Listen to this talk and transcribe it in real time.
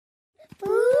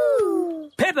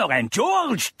Pepper and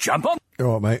George, jump on.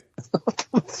 All right, mate. What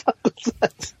the fuck was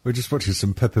that? We're just watching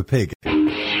some Peppa Pig. They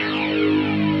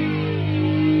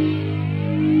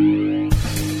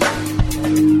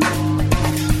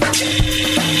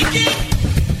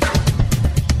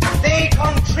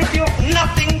contribute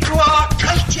nothing to our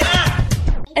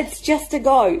culture. It's just a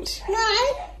goat. No,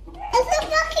 it's a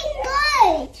fucking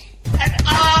goat. And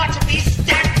are to be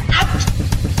stamped out.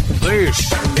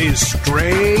 This is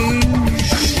Strange Times.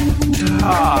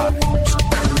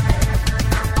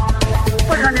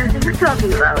 What on earth are you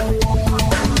talking about?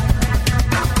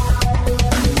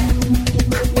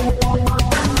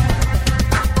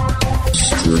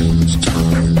 Strange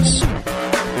Times.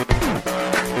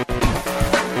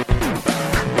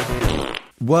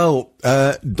 Well,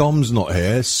 Dom's not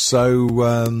here,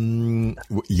 so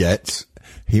yet.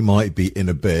 He might be in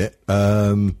a bit.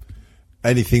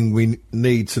 Anything we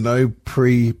need to know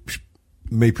pre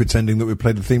me pretending that we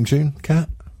played the theme tune, Kat?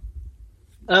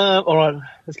 All right,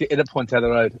 let's get edit points out of the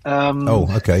road.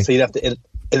 Okay. So you'd have to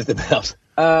edit them out.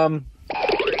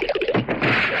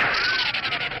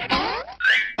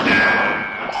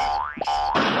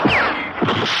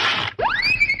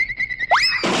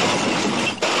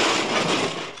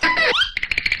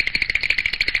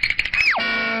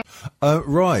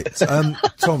 Right.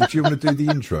 Tom, do you want to do the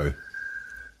intro?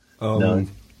 No.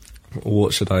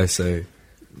 What should I say?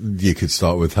 You could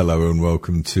start with hello and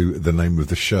welcome to the name of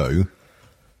the show.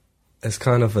 It's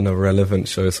kind of an irrelevant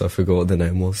show, so I forgot what the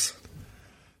name was.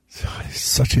 He's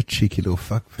such a cheeky little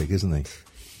fuck pig, isn't he? It's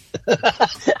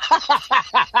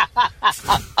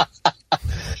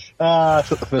not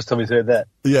the first time he's heard that.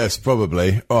 Yes,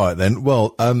 probably. All right, then.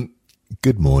 Well,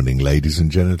 good morning, ladies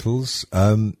and genitals.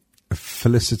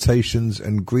 Felicitations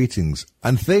and greetings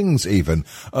and things even.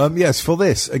 Yes, for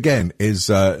this, again, is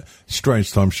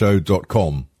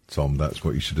strangetimeshow.com. Tom, that's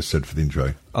what you should have said for the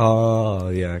intro. Oh,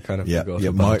 yeah, I kind of forgot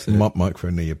about it.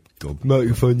 Microphone near your gob.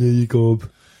 Microphone near your gob.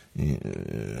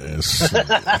 Yes.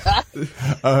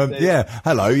 Yeah,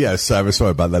 hello, yes,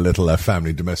 sorry about that little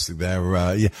family domestic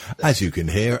there. Yeah, as you can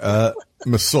hear,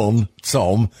 my son,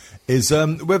 Tom, is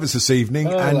with us this evening,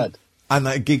 and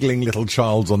that giggling little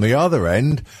child's on the other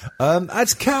end.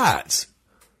 That's Kat.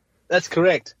 That's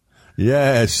correct.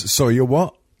 Yes. Sorry, you're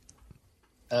what?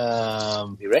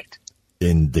 Erect.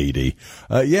 Indeedy.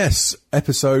 Yes,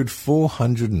 episode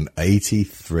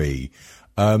 483.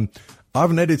 I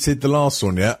haven't edited the last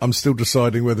one yet. I'm still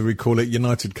deciding whether we call it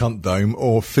United Cunt Dome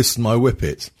or Fist My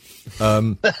Whippet.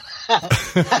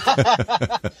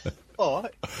 All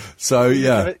right. So,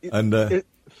 yeah. And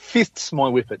Fists my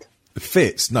whippet.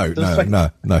 Fits? No,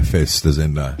 fist as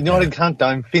in no. United Cunt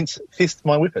Dome, fist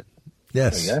my whippet.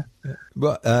 Yes. There you go.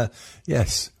 Well,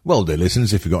 yes. Well, dear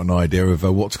listeners, if you've got an idea of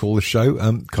what to call the show,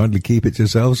 kindly keep it to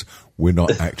yourselves. We're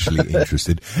not actually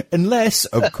interested. Unless,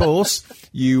 of course,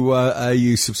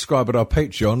 you subscribe at our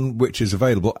Patreon, which is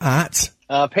available at...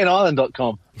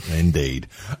 penisland.com. Indeed.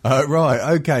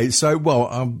 Right, okay. So, well,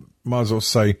 I might as well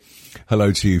say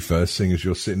hello to you first, seeing as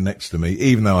you're sitting next to me,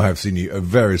 even though I have seen you at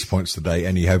various points today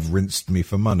and you have rinsed me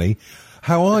for money.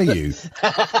 How are you?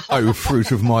 Oh,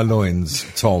 fruit of my loins,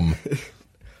 Tom.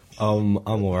 I'm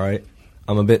all right.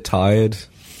 I'm a bit tired,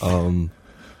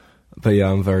 but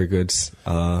yeah, I'm very good.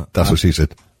 That's what she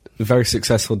said. A very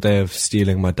successful day of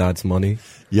stealing my dad's money.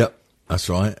 Yep, that's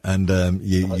right. And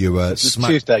you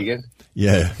smacked Tuesday again.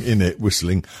 Yeah, in it,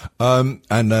 whistling. You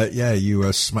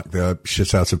smacked the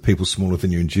shit out of people smaller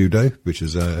than you in judo, which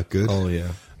is good. Oh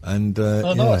yeah. And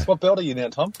nice. yeah. What belt are you now,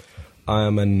 Tom? I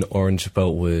am an orange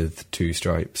belt with 2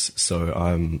 stripes, so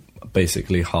I'm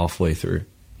basically halfway through.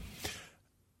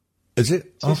 Is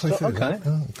it halfway through? Okay.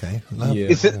 Oh, okay. No. Yeah.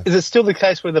 Is it still the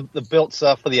case where the belts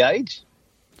are for the age?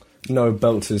 No,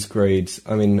 belts is grades.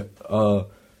 I mean, I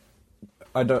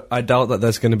doubt that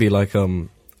there's going to be like a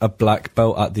black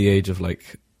belt at the age of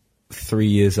like 3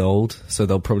 years old, so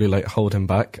they'll probably like hold him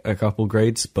back a couple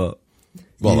grades. But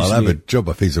well, I'll have a job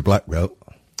if he's a black belt.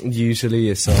 Usually,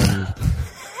 it's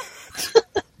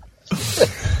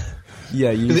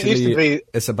yeah. Usually,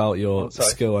 it's about your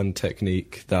skill and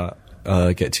technique that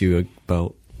gets you a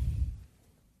belt.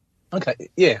 Okay,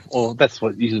 yeah. Well, that's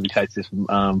what usually the case is.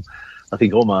 I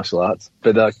think all martial arts.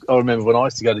 But I remember when I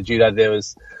used to go to judo, there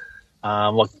was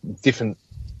like different.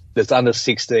 There's under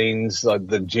 16s, like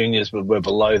the juniors were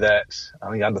below that.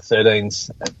 I think under 13s,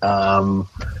 and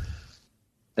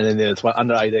then there's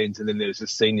under 18s, and then there's the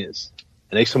seniors.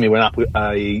 And each time you went up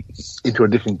into a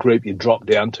different group, you dropped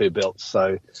down 2 belts.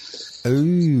 So,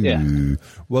 yeah.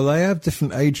 Well, they have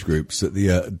different age groups at the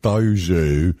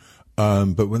dojo,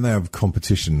 but when they have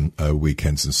competition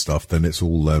weekends and stuff, then it's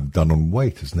all done on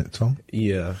weight, isn't it, Tom?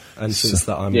 Yeah, and since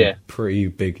that I'm pretty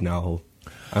big now,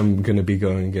 I'm going to be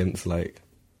going against, like,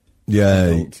 Yeah,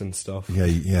 adults and stuff.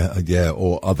 yeah,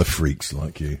 or other freaks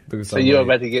like you. Because So I'm you're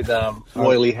like- about to get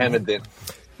royally hammered then.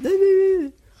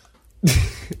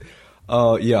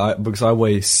 because I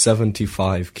weigh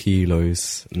 75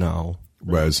 kilos now.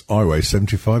 Whereas I weigh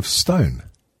 75 stone.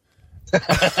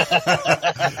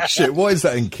 Shit, what is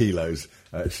that in kilos,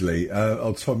 actually?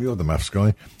 Tom, you're the maths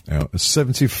guy.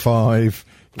 75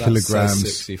 That kilograms.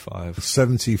 says 65.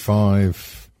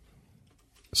 75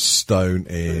 stone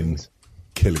in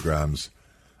kilograms.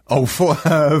 Oh,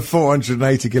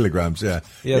 480 kilograms, yeah.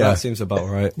 Yeah, that seems about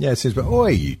right. Yeah, it seems about...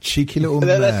 Oi, you cheeky little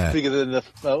man. That's bigger than the...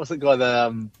 what's the guy,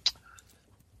 the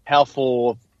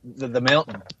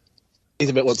mountain? He's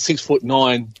about,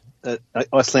 6'9",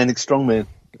 Icelandic strongman,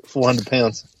 400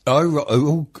 pounds.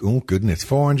 Oh, goodness,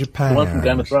 400 pounds. The one from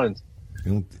Game of Thrones.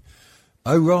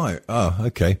 Oh, right. Oh,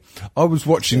 okay. I was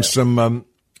watching some on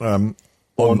my...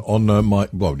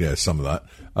 Well, yeah, some of that.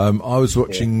 I was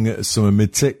watching some of my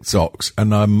TikToks,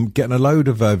 and I'm getting a load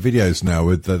of videos now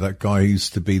with that guy who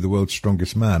used to be the world's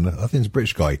strongest man. I think it's a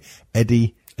British guy.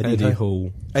 Eddie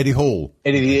Hall. Eddie Hall.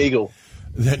 Eddie the Eagle.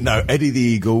 No, Eddie the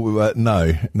Eagle.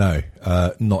 No,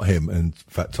 not him. In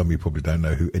fact, Tom, you probably don't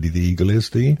know who Eddie the Eagle is,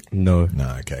 do you? No.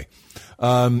 No, okay.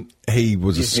 He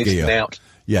was a You've missed skier. out.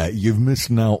 Yeah, you've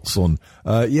missed out, son.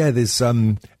 There's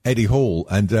Eddie Hall,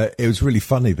 and it was really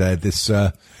funny there. This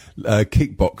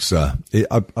kickboxer,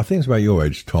 I think it's about your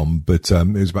age, Tom, but it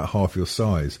was about half your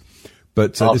size.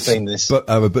 But I've seen this. But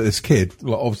this kid,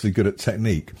 like, obviously good at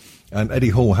technique, and Eddie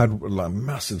Hall had like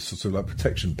massive sort of like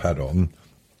protection pad on,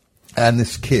 and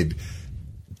this kid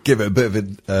give it a bit of a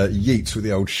yeets with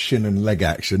the old shin and leg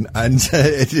action, and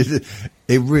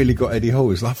it really got Eddie Hall. He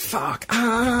was like, fuck,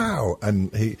 ow!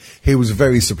 And he was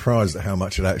very surprised at how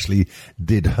much it actually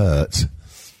did hurt.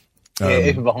 Yeah,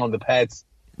 even behind the pads.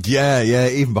 Yeah,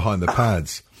 even behind the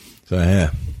pads. So,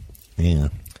 yeah.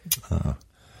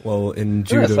 Well, in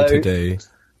judo today,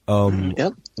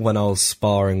 Yep. when I was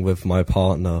sparring with my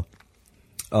partner,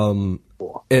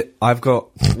 I've got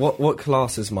what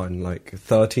class is mine? Like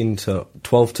 12 to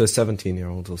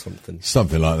 17-year-olds or something.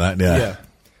 Something like that, yeah. Yeah.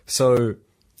 So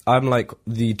I'm like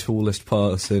the tallest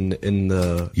person in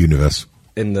the Universe.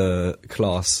 in the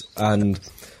class, and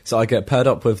so I get paired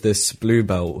up with this blue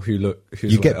belt who's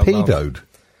You get like around- pedoed.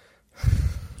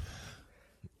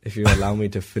 If you allow me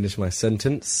to finish my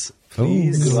sentence,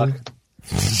 please. Good luck.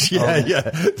 Yeah.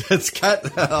 That's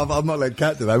Kat. I'm not letting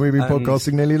Kat do that. We've been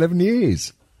podcasting nearly 11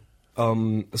 years.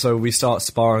 So we start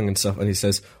sparring and stuff, and he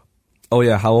says, "Oh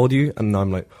yeah, how old are you?" And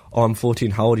I'm like, "Oh, I'm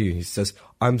 14. How old are you?" He says,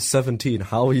 "I'm 17.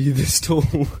 How are you this tall?"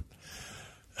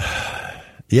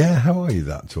 Yeah, how are you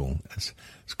that tall? It's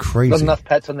crazy. Not enough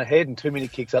pats on the head and too many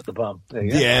kicks up the bum. There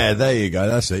you go. Yeah, there you go.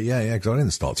 That's it. Yeah, because I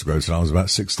didn't start to grow till I was about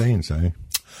 16, so...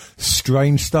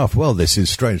 Strange stuff. Well, this is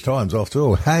strange times after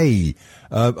all. Hey!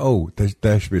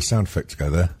 There should be a sound effect to go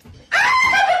there.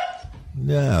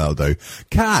 Yeah, that'll do.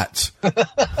 Kat!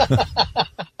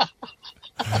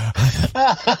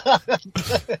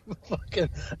 Fucking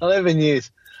 11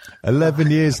 years. 11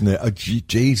 years, isn't it? Oh,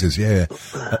 Jesus, yeah.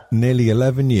 Nearly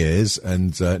 11 years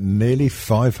and nearly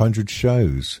 500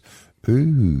 shows.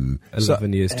 Ooh.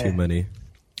 11 years too many.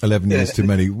 11 years too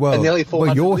many. Well, And nearly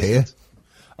 400 you're listens.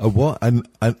 here. What? And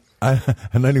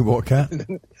only what, Kat?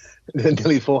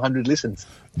 Nearly 400 listens.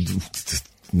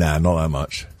 Nah, not that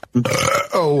much.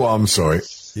 Oh, I'm sorry.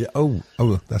 Yeah. Oh,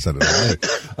 that's out of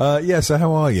the yeah. So,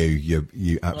 how are you?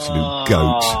 You absolute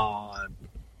goat.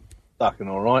 Fucking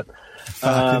all right.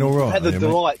 Fucking all right. Had the yeah,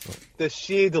 mate. the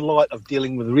sheer delight of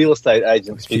dealing with real estate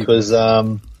agents because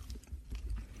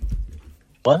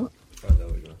what?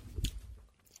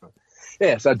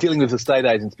 Yeah, so dealing with estate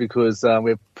agents because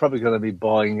we're probably going to be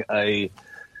buying a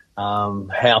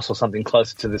house or something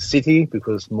closer to the city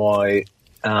because my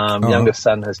youngest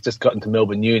son has just gotten to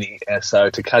Melbourne Uni. So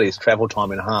to cut his travel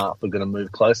time in half, we're going to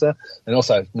move closer. And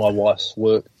also my wife's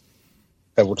work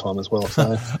travel time as well.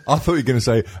 So I thought you were going to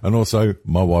say, and also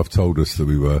my wife told us that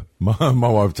we were. My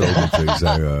wife told me to, so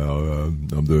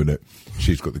I'm doing it.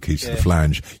 She's got the keys to the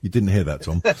flange. You didn't hear that,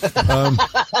 Tom.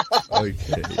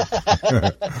 Okay.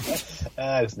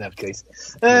 doesn't have keys.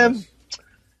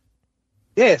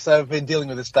 Yeah, so I've been dealing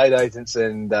with estate agents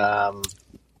and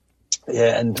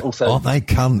and also Aren't they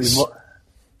cunts?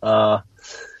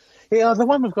 Yeah, the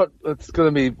one we've got that's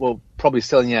going to be probably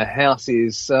selling our house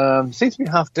is seems to be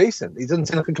half decent. He doesn't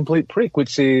seem like a complete prick,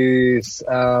 which is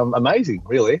amazing,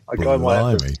 really. I go might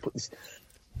have to put this.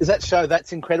 Is that show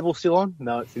That's Incredible still on?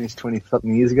 No, it finished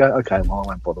 20-something years ago. Okay, well, I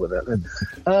won't bother with that then.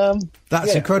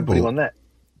 That's incredible. On that.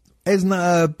 Isn't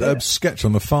that a sketch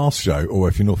on the Fast Show, or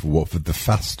if you're not for Watford, the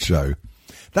Fast Show?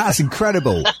 That's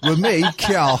incredible. With me,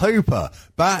 Carl Hooper.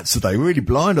 Bats, are they really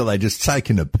blind or are they just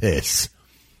taking a piss?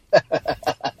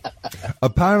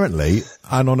 Apparently,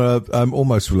 and on a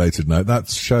almost related note, that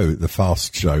show, the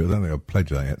Fast Show, I don't think I've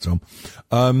played you that yet, Tom.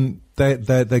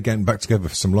 They're getting back together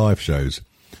for some live shows.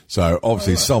 So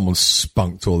obviously someone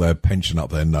spunked all their pension up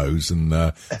their nose and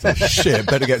said, shit,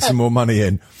 better get some more money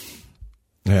in.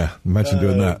 Yeah, imagine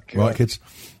doing that, God. Right, kids?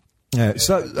 Yeah.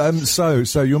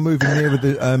 So you're moving near with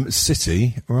the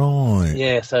city, right?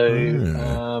 Yeah.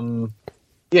 So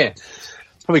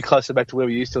probably closer back to where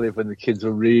we used to live when the kids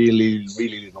were really,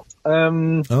 really little.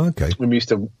 Okay. When we used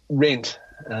to rent.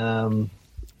 So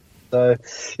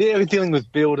yeah, we're dealing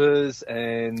with builders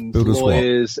and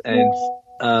lawyers and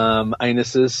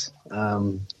anuses.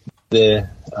 And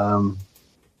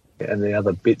the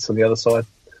other bits on the other side,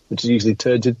 which is usually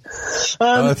turgid.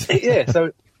 Yeah,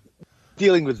 so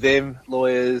dealing with them,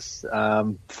 lawyers,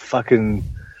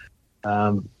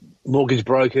 mortgage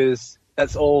brokers.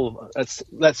 That's all.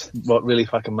 That's what really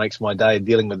fucking makes my day,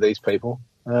 dealing with these people.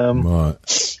 Right.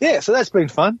 Yeah, so that's been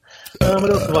fun. What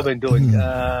else have I been doing?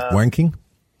 Wanking?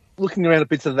 Looking around at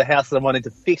bits of the house that I might need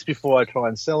to fix before I try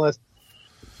and sell it.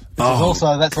 That's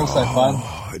also fun.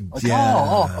 Like,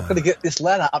 I've got to get this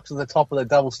ladder up to the top of the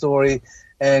double story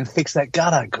and fix that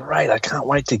gutter. Great. I can't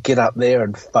wait to get up there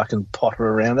and fucking potter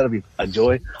around. That'll be a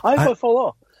joy. I hope I fall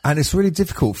off. And it's really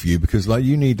difficult for you because, like,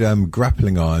 you need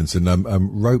grappling irons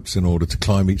and ropes in order to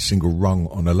climb each single rung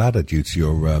on a ladder due to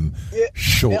your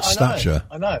short stature.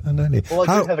 I know. And only, well,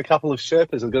 I do have a couple of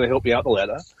Sherpas that are going to help me up the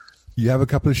ladder. You have a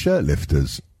couple of shirt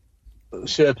lifters?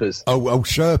 Sherpas. Oh,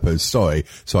 Sherpas. Sorry.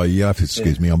 You have to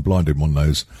excuse me. I'm blind in one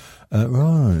nose.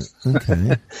 Right.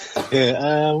 Okay.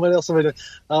 Yeah. What else have I done?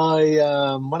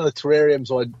 One of the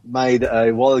terrariums I made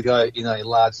a while ago in a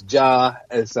large jar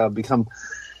has become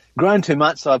grown too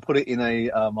much, so I put it in a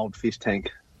old fish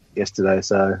tank yesterday.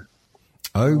 So.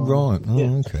 Oh right. Oh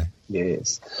yeah. Okay.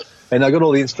 Yes. And I got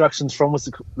all the instructions from.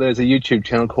 There's a YouTube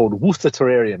channel called Worcester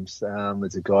Terrariums.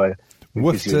 There's a guy.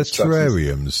 Worcester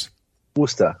Terrariums.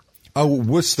 Worcester. Oh,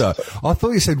 Worcester. I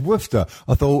thought you said Worcester.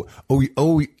 I thought,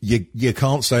 you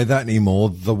can't say that anymore.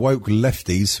 The woke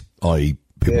lefties, i.e.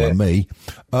 people like me,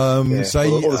 say...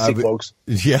 all the sick wogs.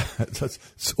 Yeah.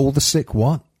 It's all the sick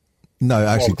what? No,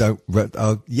 actually don't.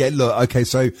 Yeah, look, okay,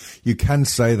 so you can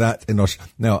say that in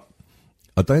Australia. Now,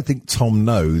 I don't think Tom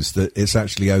knows that it's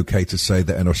actually okay to say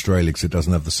that in Australia because it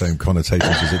doesn't have the same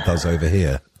connotations as it does over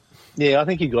here. Yeah, I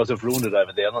think you guys have ruined it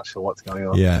over there. I'm not sure what's going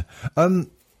on. Yeah.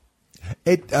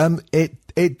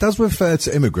 It does refer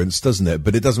to immigrants, doesn't it?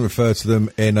 But it doesn't refer to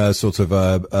them in a sort of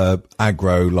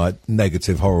aggro, like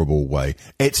negative, horrible way.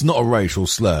 It's not a racial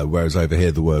slur, whereas over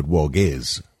here the word wog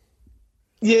is.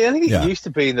 Yeah, I think it used to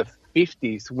be in the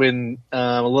 50s when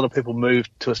a lot of people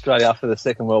moved to Australia after the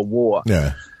Second World War.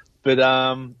 Yeah. But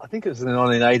I think it was in the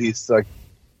 1980s. Like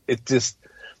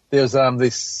there was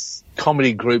this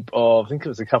comedy group of, I think it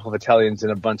was a couple of Italians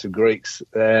and a bunch of Greeks.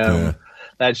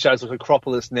 They had shows like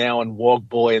Acropolis Now and Wog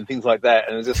Boy and things like that,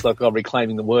 and it's just like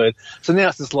reclaiming the word. So now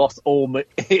it's just lost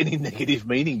any negative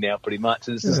meaning now, pretty much.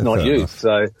 It's just not used.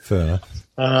 So it's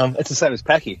the same as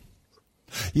Packy.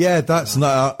 Yeah, that's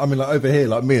not. I mean, like over here,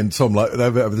 like me and Tom, like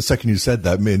over the second you said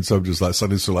that, me and Tom just like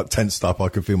suddenly sort of like tensed up. I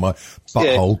could feel my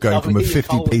butthole going from a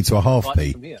 50p to a half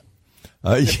p.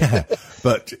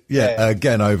 But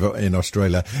again, over in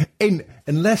Australia,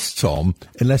 unless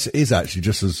it is actually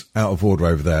just as out of order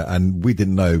over there, and we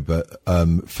didn't know, but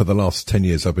for the last 10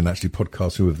 years, I've been actually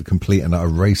podcasting with the complete and utter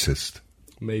racist.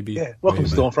 Maybe. Yeah. Welcome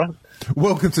to Stormfront.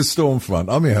 Welcome to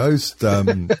Stormfront. I'm your host.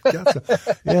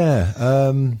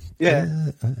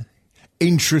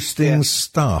 Interesting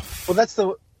stuff. Well, that's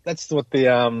what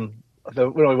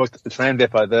when I worked at the tram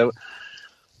depot,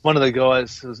 one of the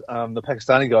guys was the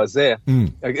Pakistani guys there.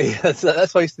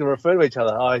 That's why I used to refer to each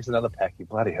other. Oh, he's another Paki.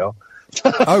 Bloody hell.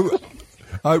 Oh,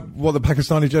 the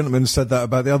Pakistani gentleman said that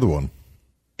about the other one.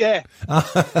 Yeah.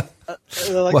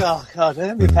 They're like, oh God, how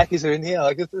many Pakis are in here?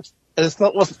 Like, it's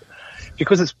not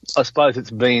because I suppose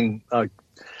it's been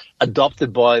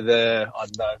adopted by I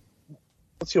don't know,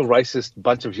 what's your racist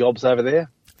bunch of yobs over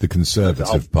there? The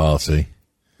Conservative Party.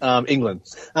 England.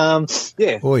 It's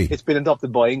been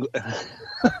adopted by England.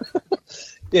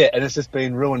 Yeah, and it's just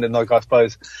been ruined and, like, I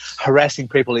suppose, harassing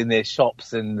people in their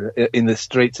shops and in the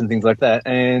streets and things like that.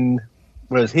 And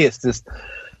whereas here it's just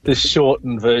this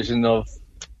shortened version of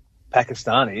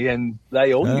Pakistani, and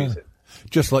they all use it.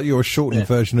 Just like you're a shortened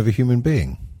version of a human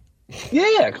being.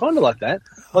 Yeah, kind of like that.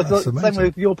 Like same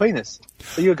with your penis.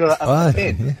 So you've got a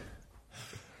pen.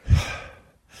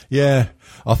 Yeah,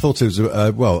 I thought it was,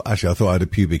 well, actually, I thought I had a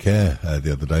pubic hair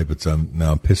the other day, but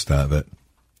now I'm pissed out of it.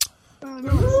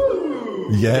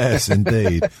 Yes,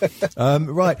 indeed.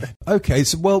 Right. Okay.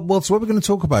 So, so what we're going to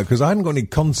talk about, because I haven't got any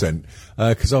content,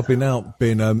 because I've been out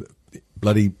being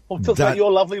bloody. Talk about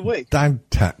your lovely week.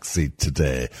 Dad taxi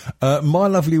today. My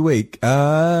lovely week.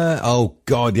 Oh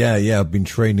God, yeah. I've been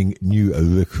training new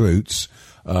recruits.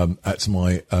 At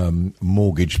my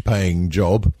mortgage paying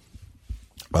job.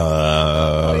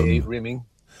 Rimming.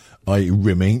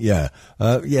 Rimming, yeah.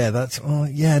 Not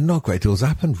a great deal's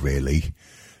happened really.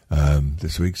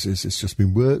 This week it's just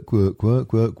been work,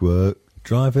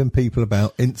 driving people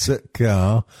about, into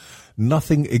car.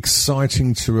 Nothing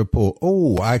exciting to report.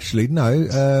 Oh, actually, no.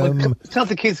 Can't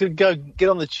the kids go get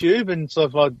on the tube and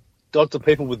sort of dodge the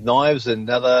people with knives and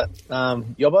other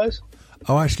yobbos?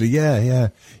 Oh, actually, yeah.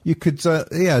 You could,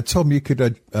 Tom, you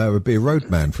could be a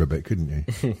roadman for a bit, couldn't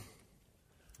you?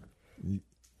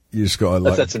 You just got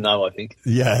to that's a no, I think.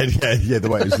 Yeah, the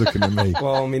way it's looking at me.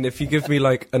 Well, I mean, if you give me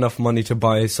enough money to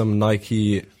buy some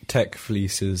Nike tech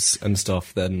fleeces and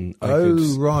stuff, then I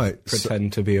could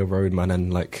pretend to be a roadman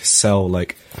and sell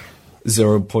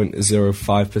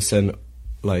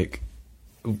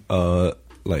 0.05%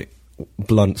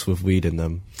 blunts with weed in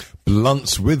them.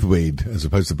 Blunts with weed, as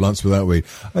opposed to blunts without weed.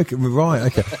 Okay, right.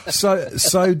 Okay.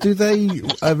 So do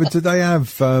they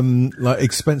have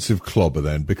expensive clobber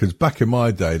then? Because back in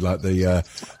my day, the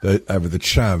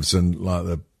chavs and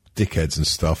the dickheads and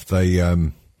stuff, they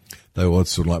were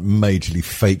sort of majorly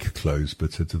fake clothes.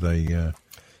 But do they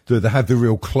have the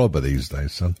real clobber these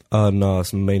days, son? No,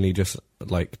 it's mainly just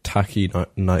tacky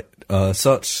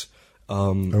such.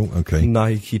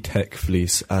 Nike Tech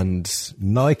Fleece and...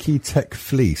 Nike Tech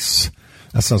Fleece.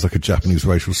 That sounds like a Japanese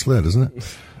racial slur, doesn't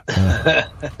it?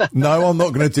 No, I'm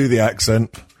not going to do the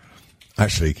accent.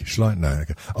 Actually, shall I? No.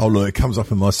 Okay. Oh, look, it comes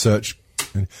up in my search.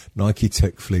 Nike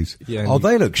Tech Fleece. Yeah,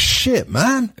 they look shit,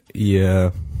 man.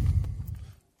 Yeah.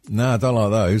 No, I don't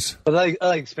like those. Are they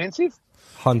expensive?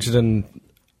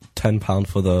 £110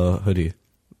 for the hoodie.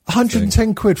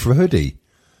 110 quid for a hoodie?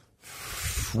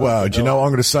 Well, do you know what I'm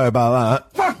going to say about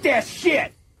that? Fuck that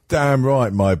shit! Damn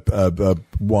right, my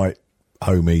white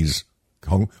homies.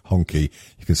 Honky.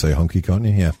 You can say honky, can't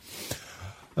you? Yeah.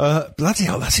 Bloody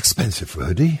hell, that's expensive for a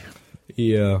hoodie.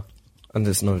 Yeah. And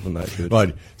it's not even that good.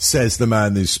 Right, says the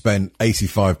man who spent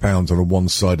 £85 on a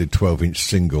one-sided 12-inch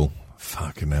single.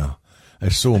 Fucking hell. They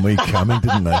saw me coming,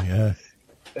 didn't they? Yeah.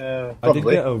 I did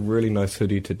get a really nice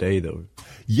hoodie today, though.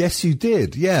 Yes, you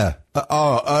did. Yeah.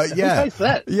 Yeah. Who pays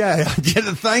that? Yeah.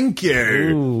 Thank you.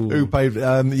 Ooh. Who paid?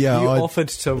 Yeah. You offered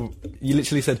to. You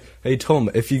literally said, "Hey Tom,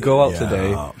 if you go out today,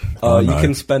 you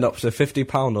can spend up to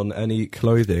 £50 on any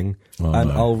clothing,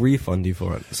 and I'll refund you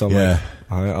for it." So I'm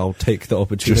I'll take the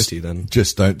opportunity then.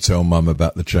 Just don't tell Mum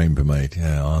about the chambermaid.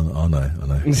 Yeah, I know.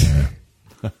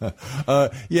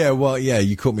 Yeah.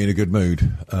 You caught me in a good mood.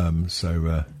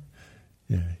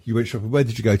 Yeah, you went shopping. Where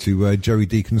did you go to? Joey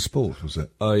Deacon Sports, was it?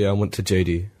 Oh, yeah, I went to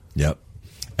JD. Yep.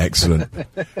 Excellent.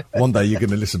 One day you're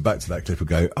going to listen back to that clip and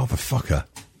go, oh, the fucker.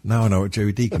 Now I know what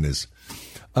Joey Deacon is.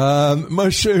 My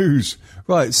shoes.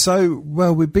 Right, so,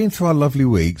 we've been through our lovely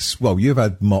weeks. Well, you've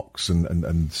had mocks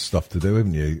and stuff to do,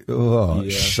 haven't you? Oh,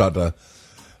 yeah. Shudder.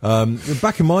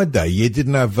 Back in my day, you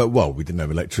didn't have, we didn't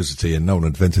have electricity and no one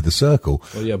invented the circle.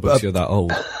 Well, yeah, but you're that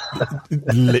old.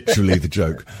 Literally the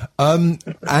joke. I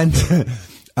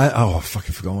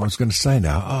fucking forgot what I was going to say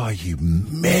now. Oh, you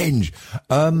mange.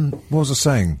 What was I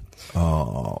saying?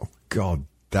 Oh, God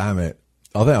damn it.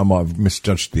 I think I might have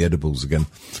misjudged the edibles again.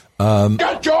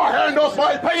 Get your hand off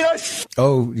my penis!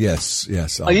 Oh, yes.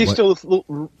 Are you still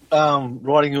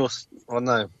writing your,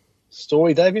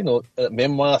 story, Davian, or a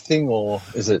memoir thing, or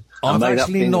is it I've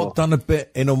actually not done a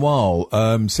bit in a while,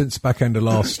 since back end of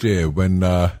last year when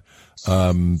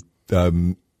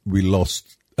we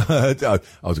lost. I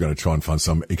was going to try and find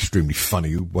some extremely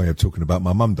funny way of talking about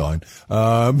my mum dying,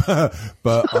 but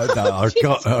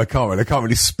I can't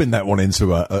really spin that one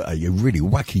into a really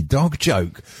wacky dog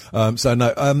joke. No,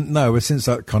 since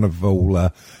that kind of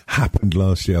all happened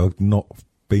last year, I've not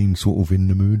been sort of in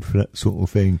the mood for that sort of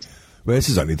thing. Well, this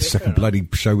is only the second bloody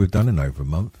show we've done in over a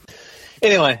month.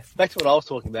 Anyway, back to what I was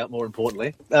talking about, more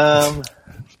importantly.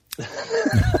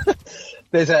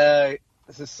 There's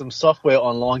some software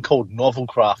online called Novel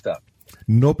Crafter.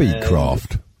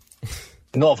 Nobbycraft.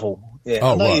 Novel, yeah.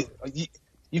 Oh, right.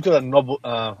 You've got a novel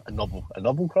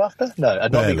crafter? No, a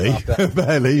Barely. Nobby crafter.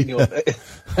 Barely.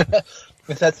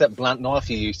 That's that blunt knife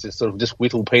you use to sort of just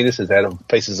whittle penises out of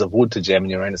pieces of wood to jam in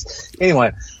your anus.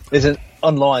 Anyway, there's a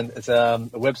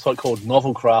website called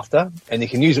Novel Crafter, and you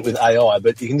can use it with AI,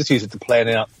 but you can just use it to plan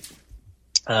out,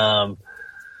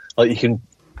 you can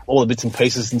all the bits and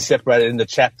pieces and separate it into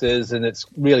chapters, and it's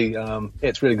really,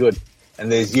 it's really good. And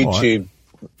there's YouTube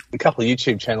a couple of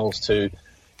YouTube channels to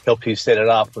help you set it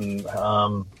up and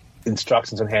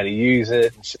instructions on how to use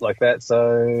it and shit like that.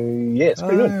 So yeah, it's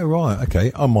pretty good. Right,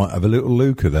 okay. I might have a little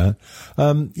look at that.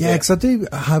 Because I do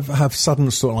have sudden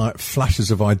sort of like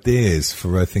flashes of ideas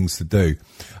for things to do,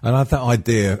 and I had that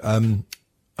idea.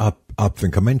 I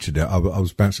think I mentioned it. I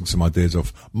was bouncing some ideas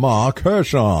off Mark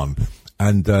Hershon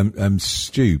and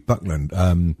Stu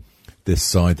Buckland.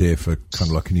 This idea for kind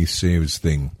of like a new series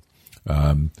thing,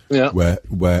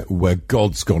 where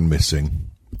God's gone missing.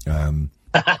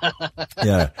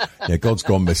 God's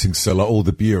gone missing. So like all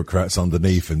the bureaucrats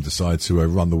underneath him decide to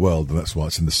run the world, and that's why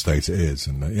it's in the state it is.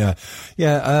 And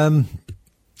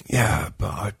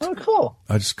but Cool.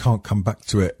 I just can't come back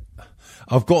to it.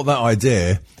 I've got that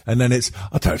idea, and then I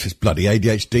don't know if it's bloody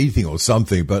ADHD thing or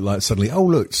something, but like suddenly, oh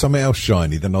look, something else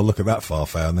shiny. Then I'll look at that far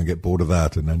and then get bored of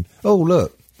that, and then oh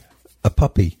look, a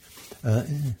puppy. Yeah,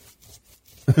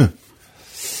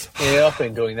 I've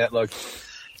been doing that, like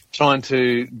trying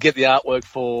to get the artwork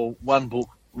for one book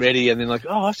ready, and then like,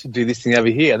 oh, I should do this thing over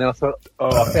here. And then I thought,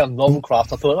 I found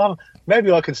Novelcraft. I thought,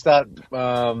 maybe I could start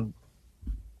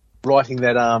writing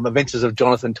that Adventures of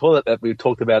Jonathan Toilet that we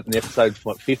talked about in episode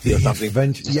 50 or something.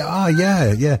 Yeah.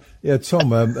 Tom,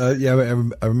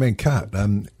 Davian and Kat,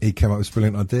 he came up with a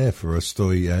brilliant idea for a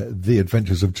story, The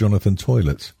Adventures of Jonathan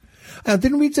Toilet.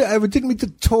 Didn't we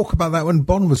talk about that when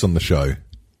Bond was on the show?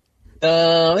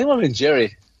 I think it might have been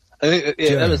Jerry. I think,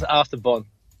 Jerry. That was after Bond.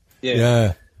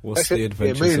 Yeah. What's the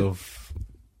adventures of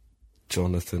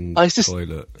Jonathan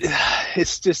Toilet?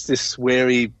 It's just this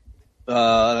sweary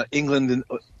England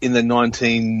in the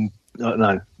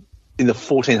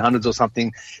 1400s or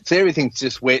something. So everything's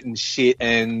just wet and shit,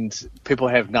 and people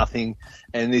have nothing.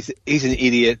 And he's an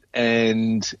idiot,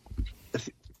 and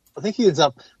I think he ends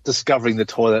up discovering the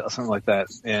toilet or something like that.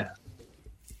 Yeah,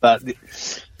 but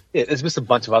there's just a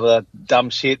bunch of other dumb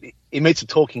shit. He meets a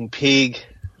talking pig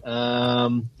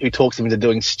who talks him into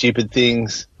doing stupid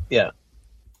things. Yeah,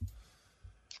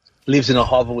 lives in a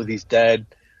hovel with his dad.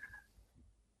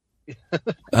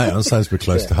 That sounds pretty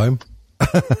close to home.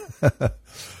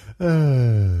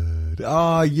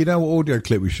 You know what audio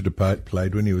clip we should have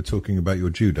played when you were talking about your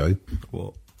judo?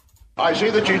 What? I see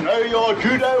that you know your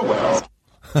judo well.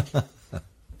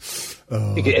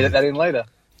 You can edit that in later.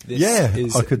 This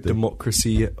is I could do.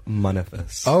 Democracy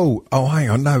Manifest. Oh, hang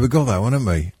on. No, we got that one, haven't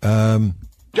we?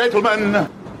 Gentlemen,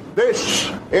 this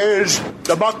is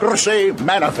Democracy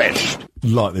Manifest.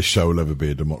 Like this show will ever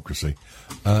be a democracy.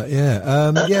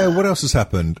 What else has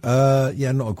happened? Not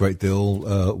a great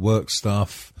deal. Work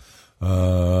stuff.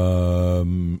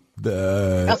 Nothing's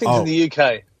in the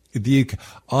UK. The UK.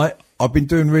 I've been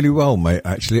doing really well, mate,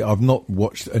 actually. I've not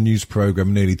watched a news programme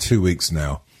in nearly 2 weeks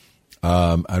now.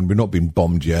 And we've not been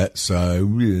bombed yet, so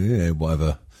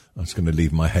whatever. I'm just going to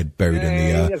leave my head buried in the...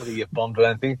 You're never going to get bombed or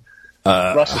anything.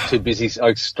 Russia's too busy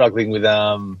struggling with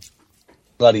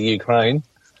bloody Ukraine.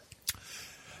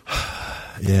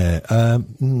 That's a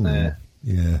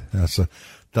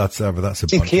bunch of laughs.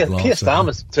 Keir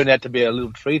Starmer's turned out to be a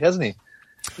little treat, hasn't he?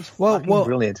 He's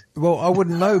brilliant. Well, I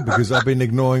wouldn't know because I've been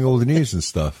ignoring all the news and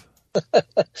stuff.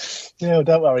 No,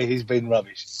 don't worry, he's been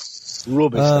rubbish. But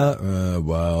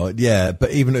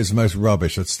even if it's the most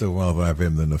rubbish, I'd still rather have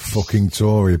him than a fucking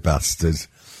Tory bastard.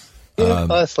 Yeah,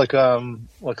 that's like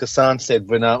Hassan said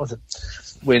when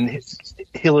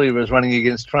Hillary was running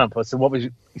against Trump. I said, what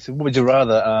would you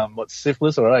rather,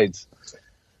 syphilis or AIDS?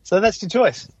 So that's your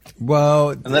choice.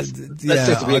 Well, and that's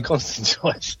said to be a constant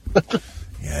choice.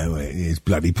 Well, it is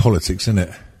bloody politics, isn't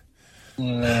it?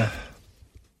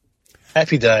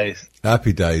 Happy days.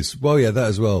 Happy days. Well, yeah, that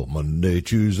as well. Monday,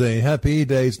 Tuesday, happy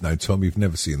days. No, Tom, you've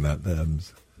never seen that.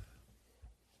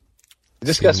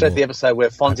 Just go straight to the episode where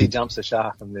Fonzie jumps the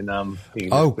shark, and then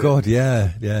God,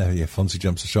 yeah. Fonzie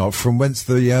jumps the shark. From whence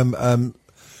the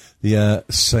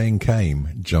saying came,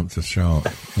 jumped the shark.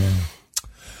 Yeah.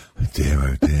 Oh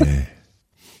dear.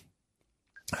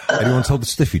 Anyone told the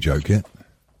Stiffy joke yet?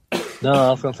 No,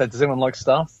 I was going to say, does anyone like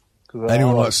stuff?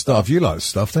 Anyone like stuff? You like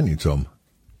stuff, don't you, Tom?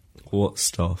 What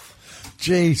stuff?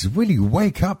 Jeez, will you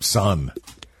wake up, son?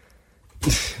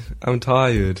 I'm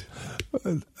tired.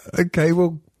 Okay,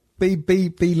 well, be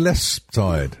less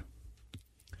tired.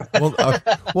 I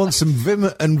want some vim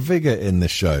and vigour in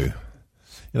this show.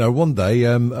 You know, one day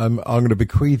I'm going to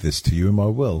bequeath this to you in my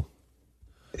will.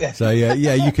 Yeah. So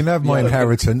you can have my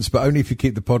inheritance, but only if you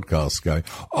keep the podcast going.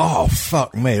 Oh,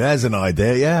 fuck me, there's an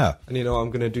idea. Yeah. And you know what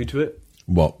I'm going to do to it?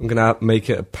 What? I'm going to make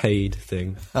it a paid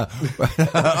thing. Now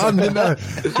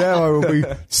I will be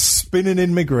spinning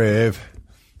in my grave.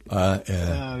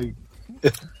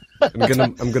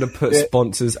 I'm gonna put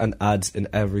sponsors and ads in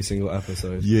every single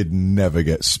episode. You'd never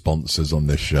get sponsors on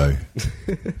this show.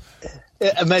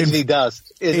 Imagine he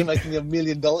does. Is he making $1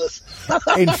 million?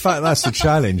 In fact, that's the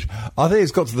challenge. I think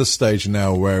it's got to the stage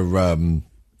now where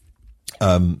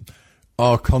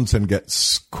our content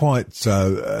gets quite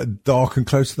dark and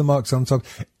close to the mark sometimes.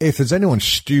 If there's anyone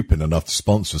stupid enough to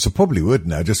sponsor us, I probably would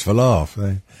now, just for laugh.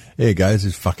 Here you go,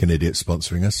 this fucking idiot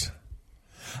sponsoring us.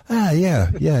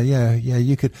 Yeah,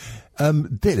 you could.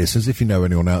 Dear listeners, if you know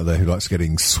anyone out there who likes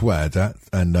getting sweared at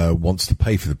and wants to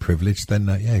pay for the privilege, then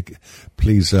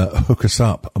please hook us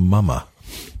up, a mama.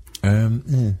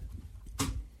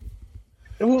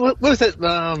 What was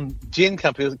that gin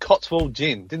company? It was Cotswold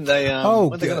Gin, didn't they?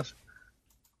 I've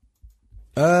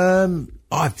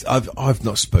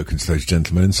not spoken to those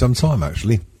gentlemen in some time,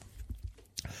 actually.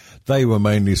 They were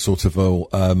mainly sort of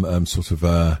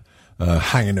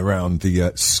hanging around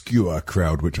the skewer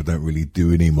crowd, which I don't really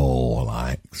do anymore.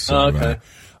 I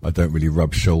don't really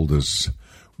rub shoulders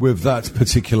with that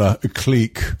particular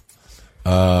clique.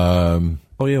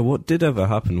 What did ever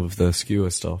happen with the skewer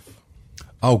stuff?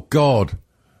 Oh God,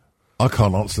 I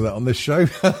can't answer that on this show.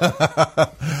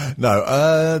 No.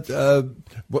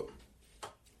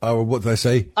 What did I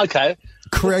say? Okay.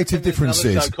 Creative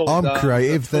differences. I'm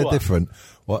creative. They're different.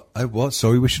 What?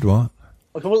 Sorry, we should what?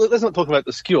 Okay, well, let's not talk about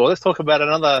the skewer. Let's talk about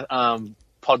another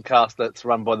podcast that's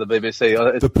run by the BBC.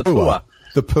 It's the Poor.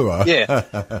 The Poor. Yeah.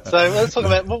 So let's talk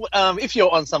about if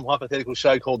you're on some hypothetical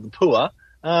show called the Poor,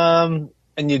 and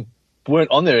you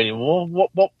weren't on there anymore.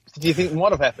 What do you think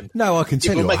might have happened? No, I can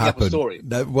tell you what happened. Up a story.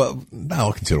 No,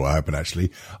 I can tell you what happened.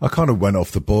 Actually, I kind of went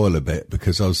off the boil a bit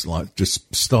because I was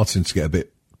just starting to get a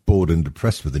bit bored and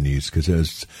depressed with the news because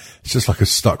it's just like a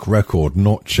stuck record,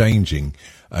 not changing.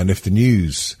 And if the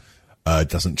news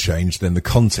doesn't change, then the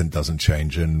content doesn't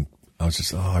change. And I was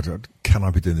just, can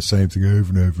I be doing the same thing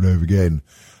over and over and over again?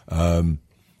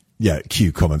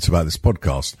 Cue comments about this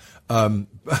podcast.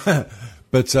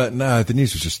 But no, the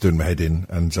news was just doing my head in,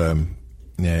 and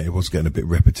it was getting a bit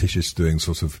repetitious, doing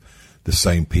sort of the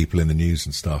same people in the news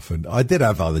and stuff. And I did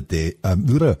have other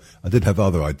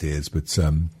ideas, but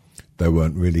they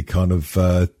weren't really kind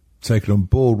of taken on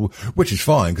board, which is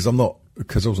fine because I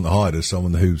wasn't hired as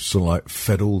someone who sort of like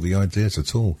fed all the ideas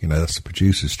at all. You know, that's the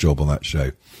producer's job on that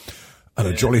show, and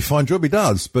a jolly fine job he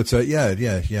does. But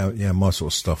my sort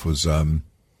of stuff was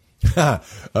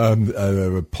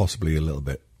possibly a little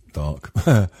bit dark,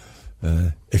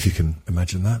 if you can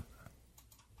imagine that.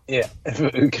 Yeah, if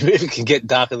it can get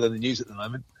darker than the news at the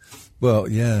moment. Well,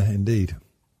 yeah, indeed.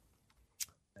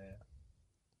 Yeah.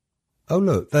 Oh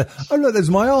look, there's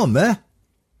my arm there.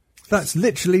 That's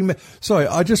literally me. Sorry,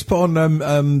 I just put on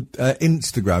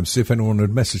Instagram to see if anyone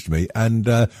had messaged me, and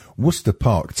Worcester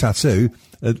Park Tattoo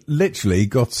literally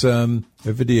got a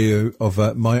video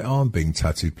of my arm being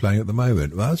tattooed playing at the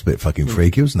moment. Well, that's a bit fucking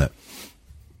freaky, wasn't it?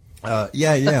 I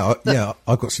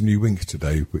got some new ink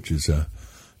today, which is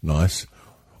nice.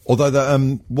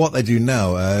 Although what they do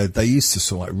now, they used to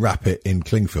sort of like wrap it in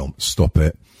cling film, stop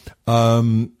it,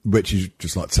 which you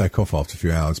just like take off after a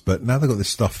few hours. But now they've got this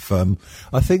stuff.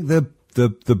 I think the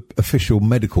official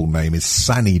medical name is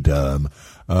Saniderm,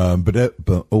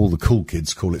 but all the cool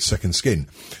kids call it second skin.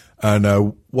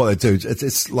 And what they do,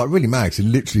 it's like really mad. It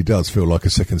literally does feel like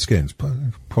a second skin. It's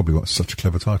probably what's such a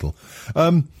clever title.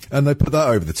 And they put that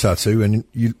over the tattoo, and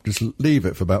you just leave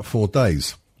it for about 4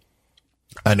 days.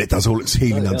 And it does all its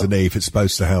healing underneath. It's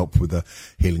supposed to help with the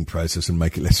healing process and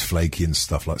make it less flaky and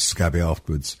stuff, like scabby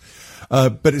afterwards.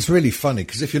 But it's really funny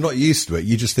because if you're not used to it,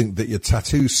 you just think that your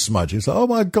tattoo smudge. It's like, oh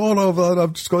my God,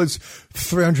 I've just got this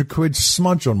 300 quid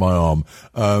smudge on my arm.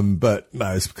 But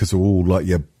no, it's because of all like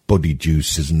your body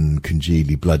juices and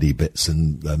congealy bloody bits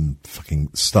and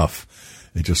fucking stuff.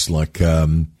 It just like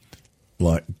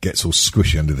gets all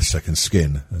squishy under the second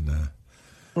skin. And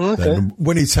then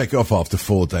when you take it off after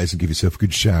 4 days and give yourself a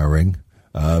good showering.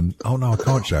 Oh no, I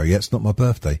can't shower yet. It's not my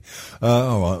birthday.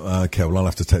 All right, okay. Well, I'll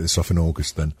have to take this off in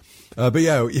August then. But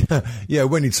yeah.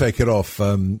 When you take it off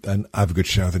and have a good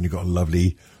shower, then you've got a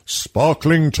lovely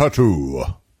sparkling tattoo,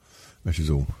 which is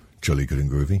all jolly good and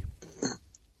groovy.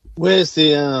 Where's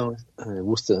the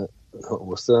Worcester?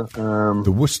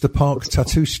 The Worcester Park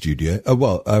Tattoo Studio.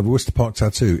 Worcester Park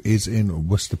Tattoo is in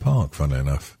Worcester Park. Funnily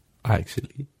enough,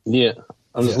 actually, yeah.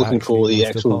 I'm just looking for the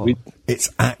actual. It's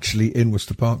actually in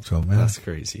Worcester Park, Tom. Yeah. That's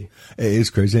crazy. It is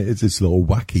crazy. It's a little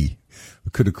wacky.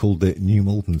 We could have called it New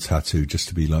Malden Tattoo just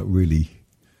to be like really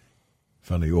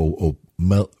funny, or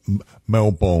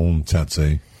Melbourne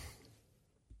Tattoo.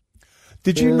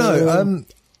 Did you know?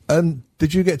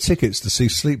 Did you get tickets to see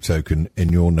Sleep Token in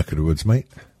your neck of the woods, mate?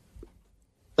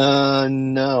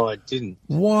 No, I didn't.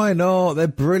 Why not? They're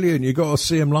brilliant. You got to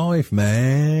see them live,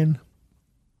 man.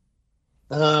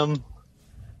 I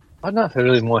don't know if they're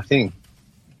really my thing.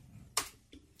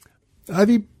 Have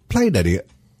you played any?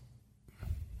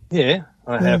 Yeah,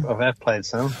 I have played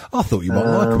some. I thought you might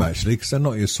like them actually, because they're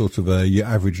not your sort of your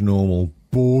average, normal,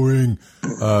 boring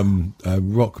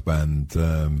rock band.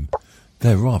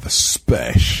 They're rather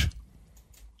special.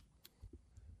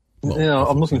 Well,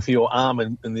 I'm looking for your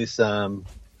arm in this.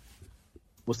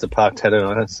 What's the park tattoo?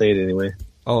 I don't see it anywhere.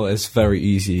 Oh, it's very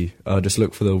easy. Just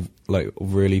look for the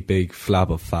really big flab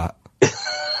of fat.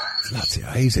 Bloody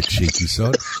hell, he's a cheeky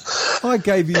sod. I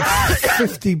gave you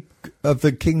 50 of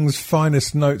the King's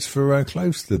finest notes for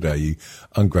clothes today, you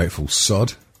ungrateful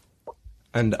sod.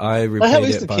 And I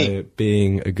repaid it by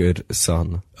being a good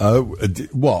son. Oh,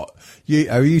 what?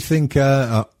 You think,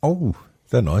 oh,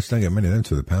 they're nice. Don't get many of them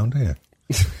to the pound here.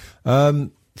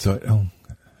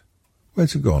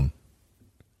 Where's it gone?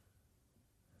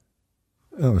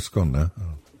 Oh, it's gone now.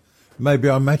 Oh. Maybe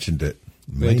I imagined it.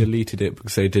 They deleted it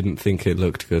because they didn't think it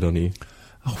looked good on you.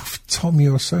 Oh, Tom,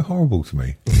 you are so horrible to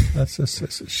me. That's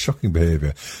shocking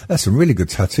behaviour. That's some really good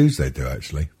tattoos they do,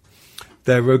 actually.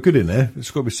 They're good in there.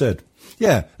 It's got to be said.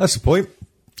 Yeah, that's the point.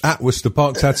 At Worcester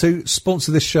Park Tattoo,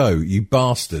 sponsor this show, you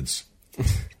bastards.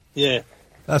 Yeah.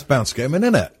 That's bound to get them in,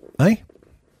 isn't it? Eh?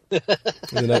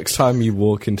 The next time you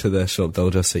walk into their shop, they'll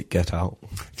just say, "Get out."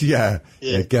 Yeah,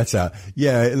 get out.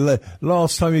 Yeah,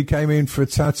 last time you came in for a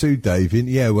tattoo,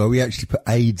 Davian, well, we actually put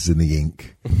AIDS in the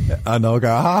ink. And I'll go,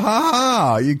 ha, ha,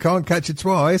 ha, you can't catch it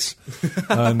twice.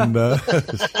 And,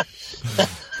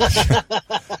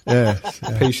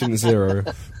 Patient zero.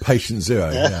 Patient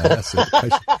zero, yeah, that's it.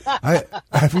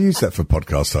 Have you used that for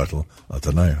podcast title? I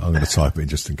don't know. I'm going to type it in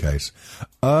just in case.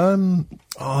 Oh, no,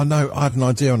 I had an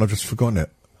idea and I've just forgotten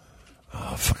it.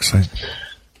 Oh, fuck's sake.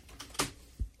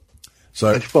 So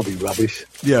it's probably rubbish.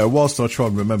 Yeah, whilst I try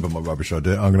and remember my rubbish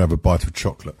idea, I'm going to have a bite of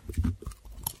chocolate.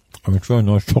 I mean, it's very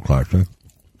nice chocolate, actually.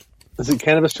 Is it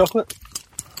cannabis chocolate?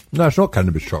 No, it's not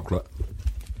cannabis chocolate.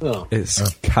 Oh.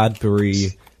 It's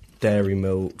Cadbury Dairy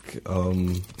Milk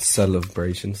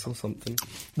Celebrations or something.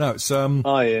 No, it's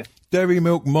oh yeah, Dairy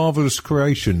Milk Marvellous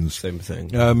Creations. Same thing.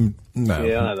 No.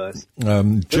 Yeah, I know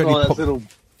those.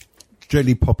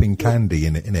 Jelly popping candy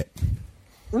in it.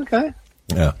 Okay.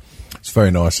 Yeah, it's very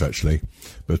nice actually.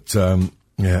 But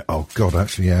yeah, oh god,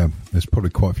 actually, yeah, there's probably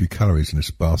quite a few calories in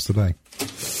this bastard today.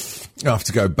 I have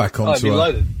to go back onto. It'll be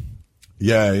loaded.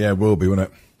 Yeah, it will be, won't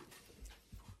it?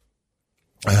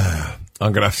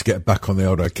 I'm going to have to get back on the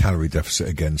old calorie deficit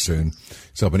again soon.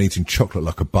 So I've been eating chocolate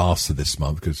like a bastard this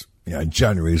month because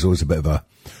January is always a bit of a.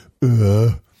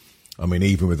 I mean,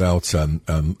 even without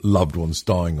loved ones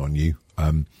dying on you,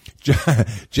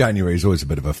 January is always a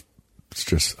bit of a. It's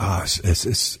just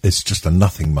it's just a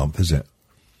nothing month, is it?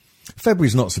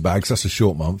 February's not so bad because that's a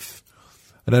short month,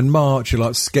 and then March you're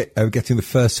like getting the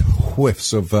first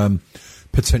whiffs of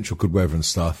potential good weather and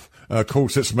stuff. Of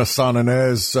course, it's my son and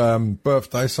Air's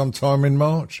birthday sometime in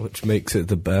March, which makes it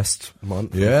the best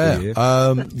month. Yeah,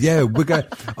 of the year. we're going.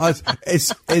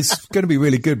 It's going to be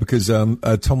really good because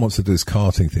Tom wants to do this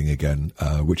karting thing again,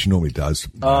 which he normally does.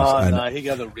 No, he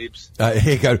got the ribs.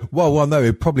 Here you go. Well, no,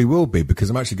 it probably will be because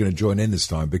I'm actually going to join in this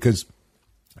time because.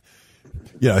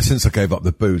 Since I gave up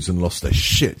the booze and lost a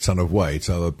shit ton of weight,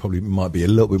 I probably might be a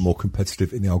little bit more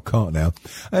competitive in the old cart now.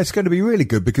 And it's going to be really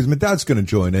good because my dad's going to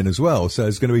join in as well. So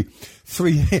it's going to be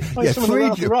three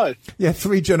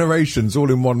generations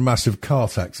all in one massive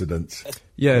cart accident.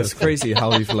 Yeah, it's crazy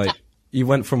how you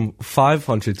went from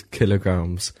 500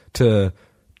 kilograms to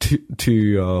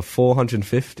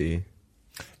 450.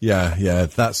 Yeah,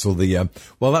 that's all the,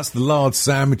 that's the large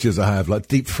sandwiches I have, like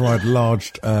deep fried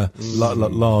large sandwiches.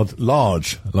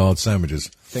 I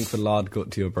think the lard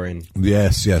got to your brain.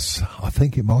 Yes, I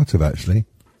think it might have actually.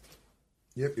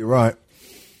 Yep, you're right.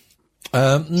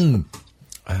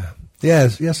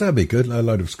 Yes, that'd be good. A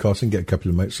load of karting, get a couple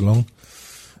of mates along.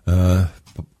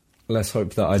 Let's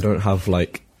hope that I don't have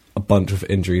like a bunch of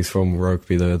injuries from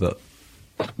rugby though, that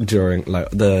during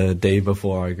like the day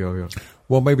before I go.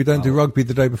 Well, maybe don't do rugby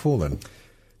the day before then.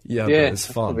 Yeah, but it's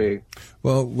fun.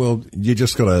 Well, you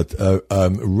just got to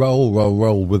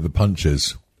roll with the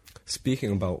punches.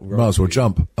 Speaking about rugby, might as well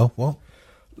jump. Oh, what?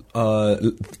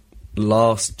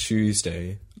 Last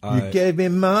Tuesday, you gave me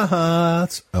my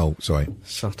heart. Oh, sorry.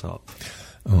 Shut up.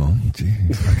 Oh,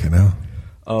 jeez, fucking hell.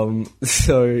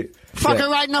 So fuck her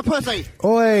right in the pussy.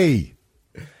 Oi.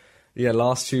 Yeah,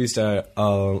 last Tuesday,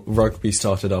 rugby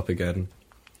started up again.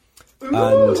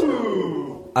 And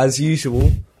as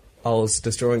usual, I was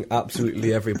destroying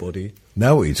absolutely everybody.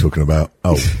 Now what are you talking about?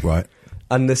 Oh, right.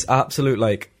 And this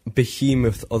absolute,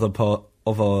 behemoth other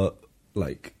of a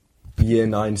like year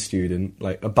 9 student,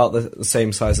 like about the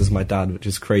same size as my dad, which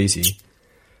is crazy.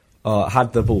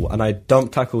 Had the ball, and I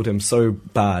dump tackled him so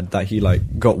bad that he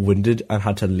like got winded and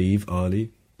had to leave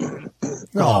early.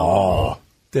 Oh,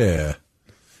 dear.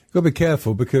 Got to be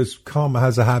careful because karma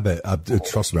has a habit.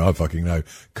 Trust me, I fucking know.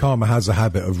 Karma has a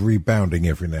habit of rebounding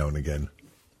every now and again.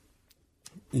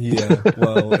 Yeah,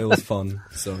 well, it was fun.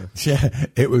 So yeah,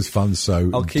 it was fun. So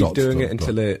I'll keep doing it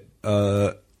until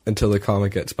the karma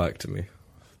gets back to me.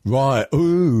 Right.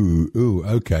 Ooh,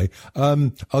 okay.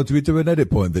 Do we do an edit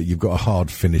point that you've got a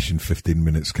hard finish in 15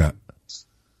 minutes, Kat?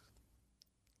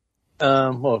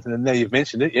 Well, now you've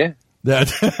mentioned it, yeah.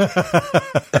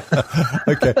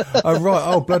 Okay. Right.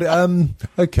 Oh, bloody.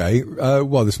 Okay.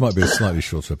 Well, this might be a slightly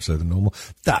shorter episode than normal.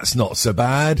 That's not so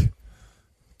bad.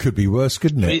 Could be worse,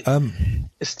 couldn't it?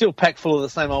 It's still packed full of the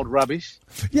same old rubbish.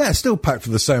 Yeah, it's still packed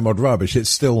for the same old rubbish. It's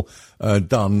still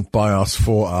done by us,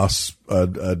 for us,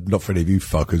 not for any of you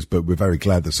fuckers, but we're very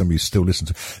glad that some of you still listen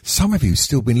to it. Some of you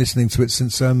still been listening to it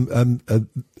since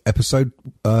episode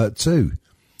 2,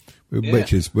 Yeah.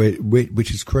 which is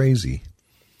crazy.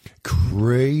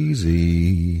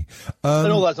 Crazy.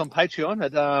 And all that's on Patreon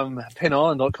at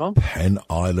penisland.com.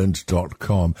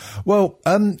 Penisland.com. Well,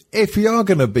 if we are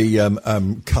going to be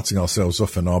cutting ourselves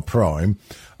off in our prime,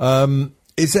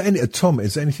 is there Tom,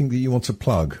 is there anything that you want to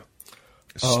plug?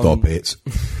 Stop it.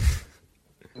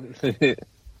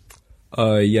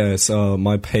 Yes,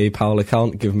 my PayPal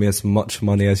account. Give me as much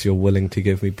money as you're willing to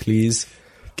give me, please.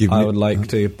 I would like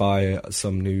to buy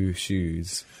some new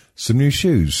shoes. Some new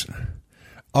shoes?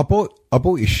 I bought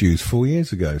your shoes 4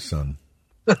 years ago, son.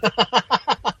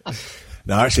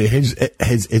 No, actually, his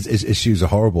shoes are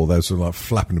horrible. They're sort of like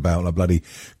flapping about like bloody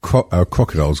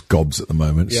crocodile's gobs at the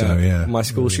moment. Yeah, so yeah, my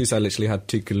school shoes, I literally had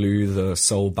to glue the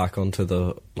sole back onto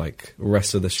the like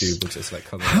rest of the shoe, which is like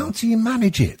coming How out. do you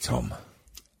manage it, Tom?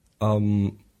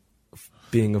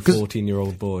 Being a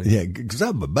 14-year-old boy. Yeah, because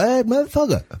I'm a bad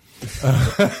motherfucker.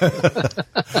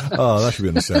 Oh, that should be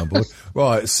on the soundboard.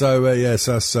 Right, so yes,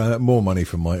 that's more money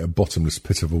from my bottomless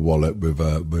pit of a wallet. We've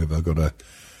got a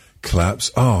collapse.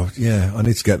 Oh, yeah, I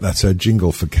need to get that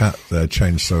jingle for Kat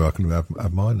changed so I can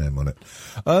have my name on it.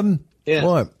 Yeah.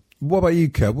 Right, what about you,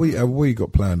 Kat? What you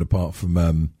got planned apart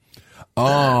from?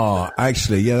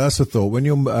 Actually, yeah, that's the thought. When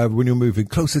you're moving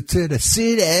closer to the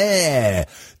city,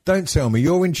 don't tell me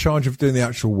you're in charge of doing the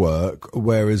actual work,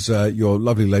 whereas your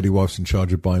lovely lady wife's in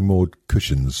charge of buying more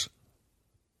cushions.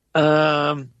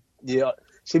 Yeah,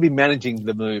 she'll be managing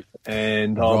the move,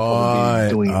 and I'll probably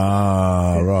be doing it.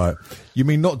 Right. You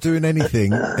mean not doing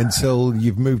anything until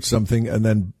you've moved something, and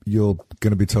then you're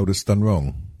going to be told it's done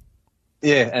wrong?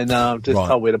 Yeah, and just Right.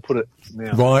 told where to put it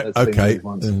now. Right, It's been okay. moved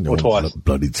once or twice.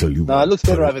 Bloody tell you. No, it looks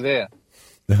better over there.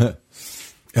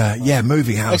 Yeah,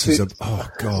 moving houses. Actually- Oh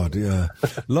God, yeah.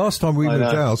 Last time we I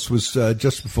moved know. house was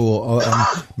just before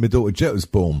my daughter Jet was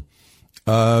born,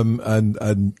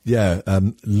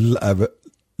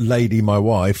 lady, my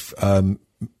wife,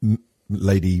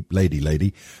 lady,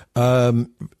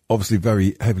 obviously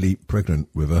very heavily pregnant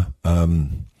with her.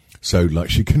 So like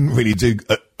she couldn't really do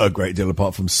a great deal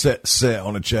apart from sit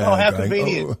on a chair. Oh, how going,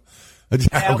 convenient.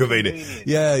 How convenient.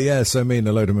 Yeah. So me and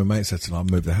a load of my mates had to like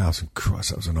move the house, and Christ,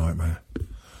 that was a nightmare.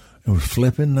 It was a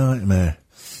flipping nightmare.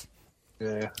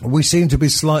 Yeah. We seem to be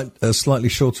slightly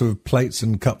short of plates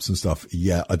and cups and stuff.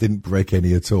 Yeah, I didn't break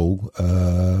any at all.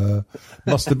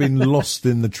 Must have been lost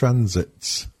in the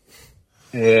transits.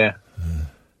 Yeah.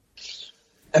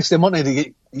 Actually, I might need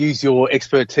to use your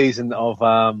expertise of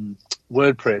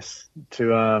WordPress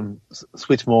to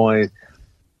switch my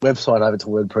website over to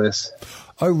WordPress.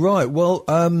 Oh, right. Well,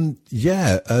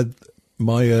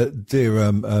 my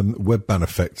dear web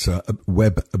benefactor,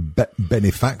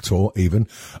 benefactor even,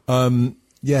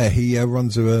 he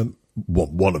runs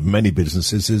one of many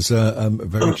businesses is a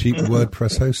very cheap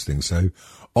WordPress hosting. So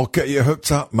I'll get you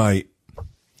hooked up, mate.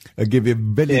 I'll give you a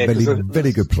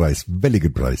very good price. Very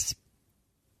good price.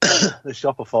 The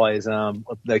Shopify is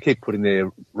they keep putting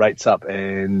their rates up,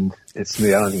 and I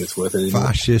don't think it's worth it anymore.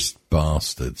 Fascist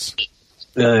bastards.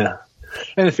 Yeah.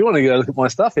 And if you want to go look at my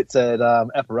stuff, it's at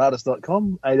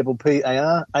apparatus.com,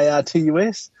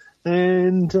 APPARARTUS.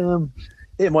 And,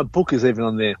 my book is even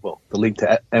on there. Well, the link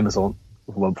to Amazon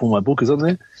for my book is on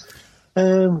there.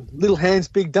 Little Hands,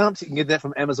 Big Dumps. You can get that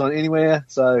from Amazon anywhere.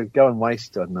 So go and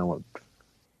waste, I don't know what,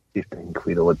 15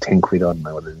 quid or 10 quid. I don't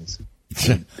know what it is.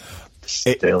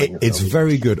 It's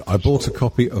very good. I bought a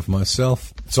copy of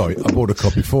myself. Sorry, I bought a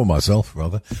copy for myself,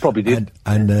 rather. Probably did.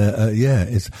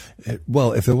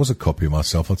 Well, if there was a copy of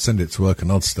myself, I'd send it to work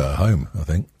and I'd stay at home, I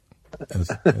think.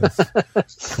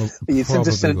 You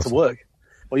just send it to work.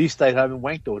 Well, you stayed home and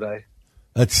wanked all day.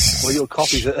 That's Well, your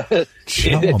copy's a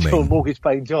charming.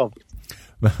 mortgage-paying job.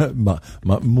 my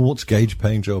mortgage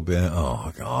paying job. Yeah.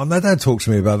 Oh God, no, don't talk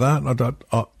to me about that.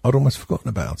 I'd almost forgotten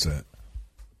about it.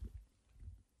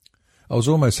 I was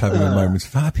almost having a moment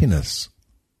of happiness.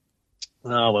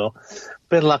 Oh, well.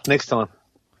 Better luck next time.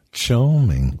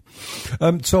 Charming.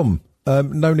 Tom,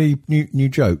 no new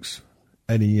jokes?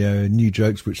 Any new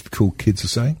jokes which the cool kids are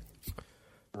saying?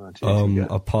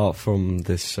 Apart from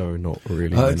this show, not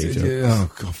really many jokes.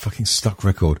 Oh, God, fucking stuck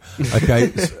record.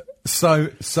 Okay, so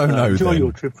no enjoy then.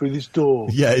 your trip through this door.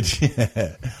 Yeah.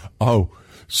 Oh,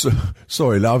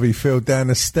 sorry, love, he fell down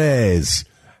the stairs.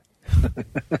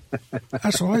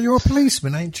 That's all right, you're a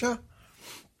policeman, ain't you?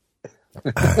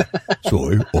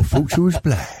 Sorry, I thought you was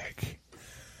black.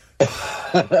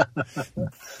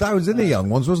 That was in the young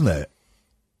ones, wasn't it?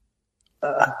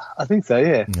 I think so,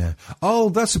 yeah. Oh,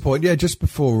 that's the point. Yeah, just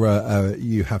before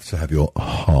you have to have your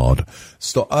hard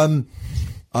stop.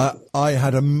 I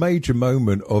had a major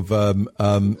moment of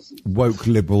woke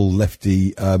liberal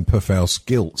lefty perfaus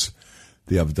guilt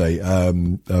the other day. I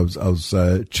was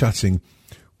chatting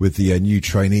with the new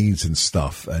trainees and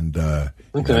stuff, and I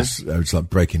was like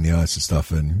breaking the ice and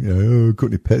stuff, and got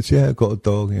any pets? Yeah, I've got a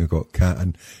dog, I've got a cat,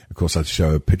 and of course I'd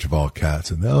show a picture of our cat,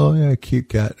 and cute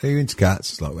cat. Are you into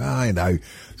cats? It's like, well,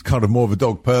 it's kind of more of a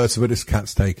dog person, but this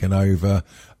cat's taken over,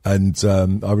 and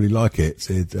I really like it.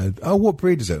 What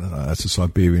breed is it? That's a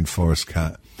Siberian forest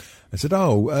cat. I said,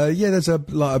 there's a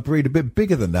breed a bit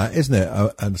bigger than that, isn't it?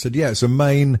 And I said, yeah, it's a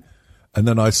Maine. And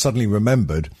then I suddenly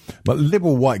remembered, my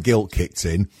liberal white guilt kicked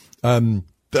in. One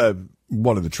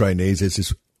of the trainees is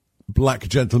this black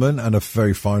gentleman and a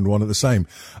very fine one at the same.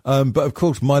 But of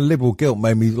course, my liberal guilt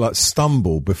made me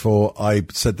stumble before I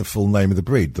said the full name of the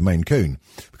breed, the Maine Coon,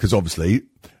 because obviously,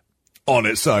 on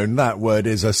its own, that word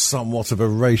is a somewhat of a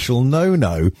racial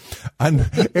no-no. And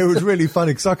it was really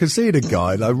funny because I could see the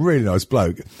guy, a really nice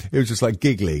bloke. He was just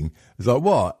giggling. It's like,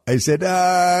 what? He said,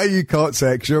 you can't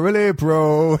say you're a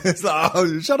liberal. It's like,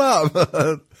 oh, shut up.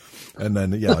 And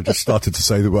then, I just started to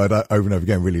say the word over and over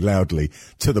again really loudly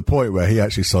to the point where he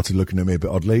actually started looking at me a bit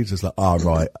oddly. It's like,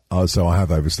 right. So I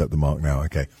have overstepped the mark now.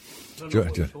 Okay. I don't know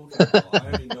what you're talking about. I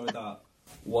only know that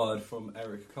word from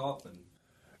Eric Cartman.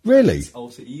 Really? His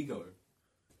alter ego.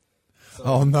 So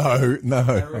oh, no.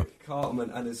 Eric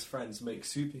Cartman and his friends make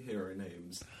superhero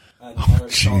names. And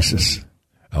Eric Jesus. Cartman,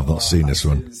 I've not seen this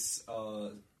one.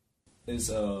 Is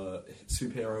a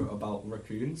superhero about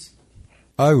raccoons.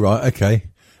 Oh, right. Okay.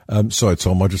 Sorry,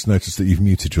 Tom. I just noticed that you've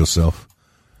muted yourself.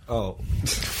 Oh. For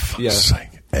fuck's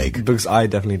sake. Egg. Because I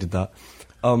definitely did that.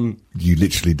 You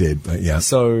literally did, but yeah.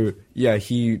 So,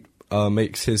 he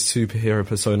makes his superhero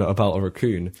persona about a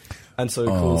raccoon. And so he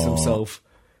calls himself...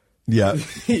 Yeah.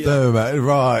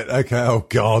 Right. Okay. Oh,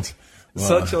 God. Wow.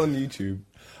 Search on YouTube.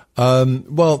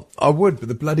 Well, I would, but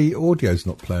the bloody audio's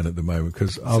not playing at the moment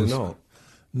because I was... not?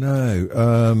 No.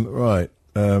 Right.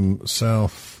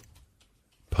 South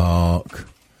Park,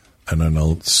 and then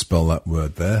I'll spell that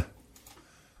word there.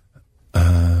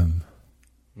 Yeah.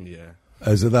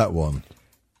 Is it that one?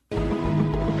 I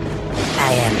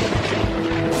am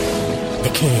the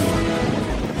king.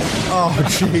 Oh,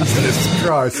 Jesus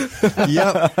Christ.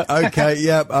 Yep. Okay.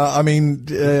 Yep. I mean,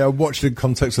 I watched in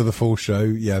context of the full show.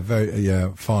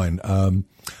 Yeah. Fine. On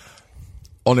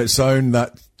its own,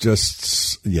 that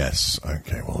just, yes.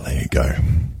 Okay. Well, there you go.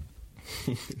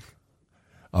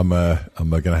 I'm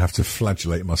going to have to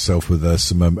flagellate myself with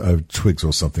some twigs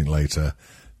or something later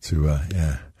to,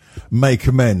 make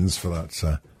amends for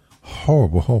that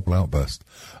horrible outburst.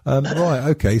 Right,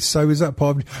 okay. So is that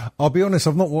part of... I'll be honest,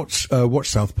 I've not watched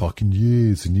South Park in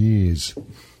years and years.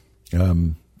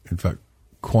 In fact,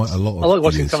 quite a lot of I like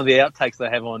watching years. some of the outtakes they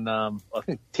have on, I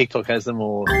think TikTok has them,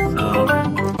 or...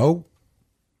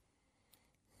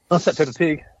 What's that, Peppa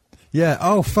Pig? Yeah,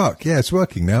 oh, fuck. Yeah, it's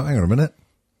working now. Hang on a minute.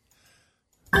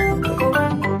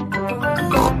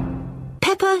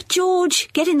 Peppa,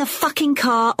 George, get in the fucking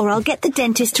car or I'll get the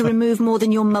dentist to remove more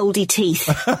than your mouldy teeth.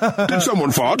 Did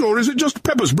someone fart, or is it just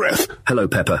Peppa's breath? Hello,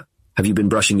 Peppa. Have you been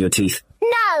brushing your teeth?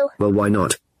 No. Well, why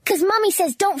not? 'Cause Mummy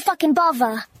says don't fucking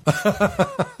bother.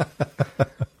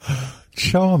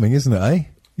 Charming, isn't it, eh?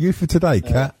 You for today,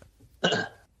 Kat.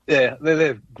 Yeah,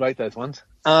 they're great, those ones.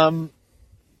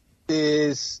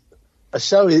 There's a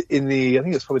show in the, I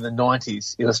think it's probably the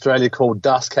 90s, in Australia called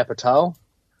Das Kapital.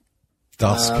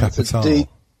 Das Kapital.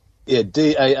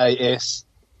 DAAS,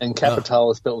 and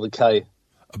Capital is spelled with a K.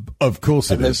 Of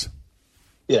course it is.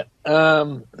 Yeah.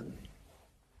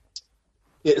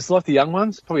 It's like the Young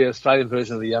Ones, probably an Australian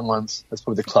version of the Young Ones. That's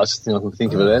probably the closest thing I can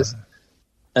think of it as.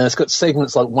 And it's got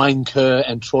segments like Wayne Kerr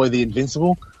and Troy the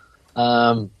Invincible.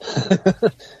 So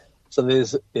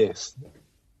there's, yes.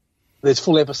 there's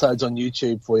full episodes on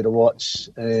YouTube for you to watch,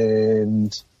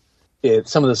 and yeah,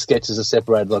 some of the sketches are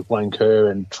separated, like Wayne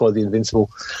Kerr and Troy the Invincible.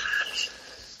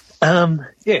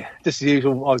 Yeah, just the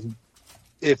usual.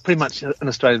 Yeah, pretty much an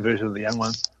Australian version of the Young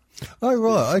Ones. Oh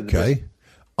right, okay.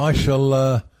 I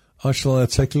shall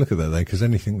take a look at that then, because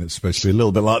anything that's supposed to be a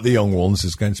little bit like the Young Ones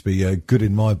is going to be good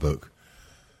in my book.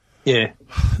 Yeah.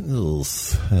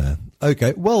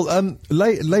 Okay. Well,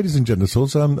 ladies and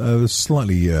genitals, a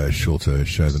slightly shorter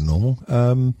show than normal.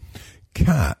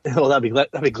 Kat. Well, they'll be glad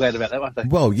about that, won't they?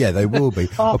 Well, yeah, they will be.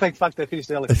 Oh, thank fuck, they finished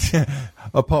early.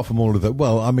 Apart from all of that,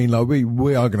 well, I mean, like,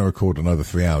 we are going to record another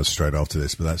 3 hours straight after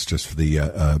this, but that's just for the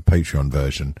Patreon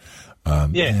version.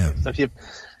 Yeah. So if you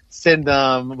send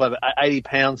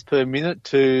 £80 per minute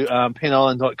to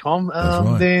penisland.com,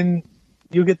 right. then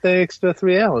you'll get the extra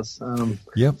 3 hours.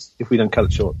 Yep. If we don't cut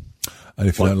it short. And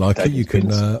if you don't like it, you can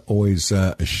always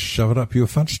shove it up your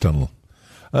fudge tunnel.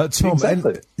 Tom,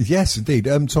 exactly. Yes, indeed.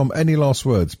 Tom, any last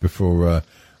words before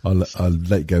I'll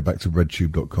let you go back to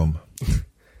redtube.com?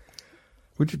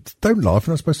 Don't laugh,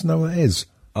 you're not supposed to know what it is.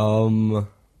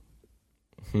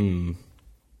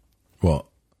 What?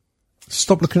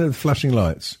 Stop looking at the flashing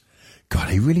lights. God,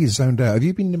 he really is zoned out. Have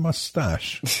you been in my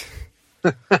stash?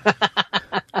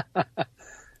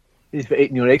 He's for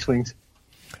eating your X-Wings.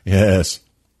 Yes.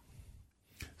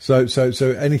 So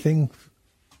anything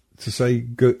to say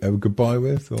goodbye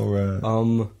with,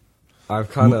 or I've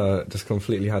kind of just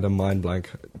completely had a mind blank,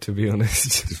 to be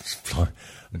honest. I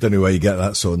don't know where you get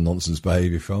that sort of nonsense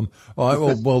behaviour from. All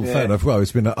right, well, fair enough. Well,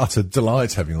 it's been an utter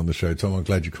delight having you on the show, Tom. I'm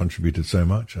glad you contributed so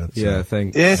much. Thanks. Yes.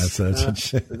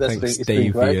 Thanks,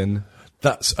 Davian.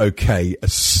 That's okay,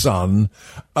 son.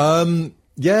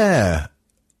 Yeah.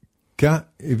 Kat,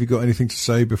 have you got anything to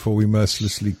say before we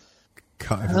mercilessly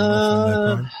cut everyone off on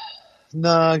their crime?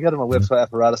 No, go to my website,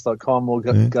 apparatus.com, or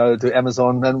go to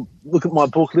Amazon and look at my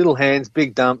book, Little Hands,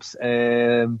 Big Dumps,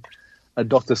 and a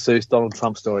Dr. Seuss Donald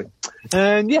Trump story.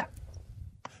 And yeah.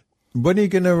 When are you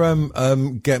going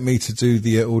to get me to do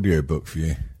the audio book for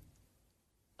you?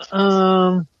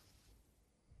 Yeah,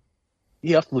 I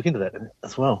have to look into that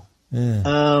as well. Yeah.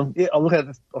 I'll try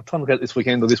and look at it this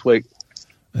weekend or this week.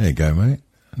 There you go, mate.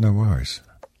 No worries.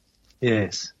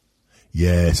 Yes.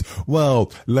 Yes.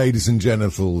 Well, ladies and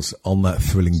genitals, on that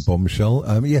thrilling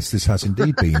bombshell, yes, this has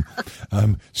indeed been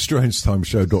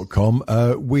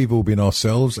strangetimeshow.com. We've all been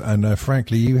ourselves, and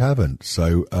frankly, you haven't.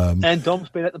 So, and Dom's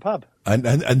been at the pub.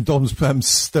 And Dom's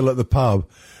still at the pub.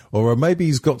 Or maybe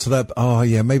he's got to that.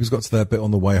 Maybe he's got to that bit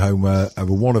on the way home where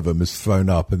one of them is thrown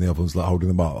up and the other one's like holding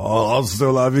them up. Oh, I'll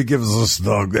still have you. Give us a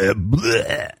snug there.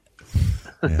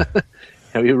 Yeah.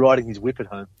 How are you riding his whip at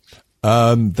home?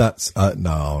 That's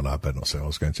no, I better not say what I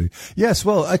was going to. Yes,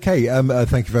 well, okay.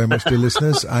 Thank you very much, dear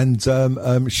listeners, and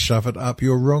shove it up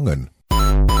your wrong'un.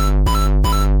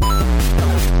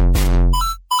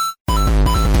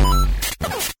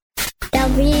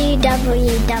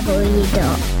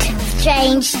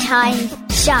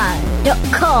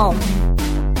 www.strangetimeshow.com.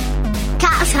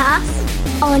 Catch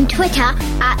us on Twitter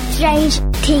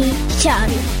 @StrangeTShow.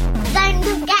 Don't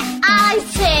forget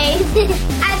iTunes and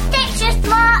Stitcher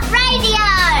Smart Radio.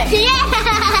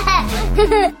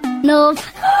 Yeah! North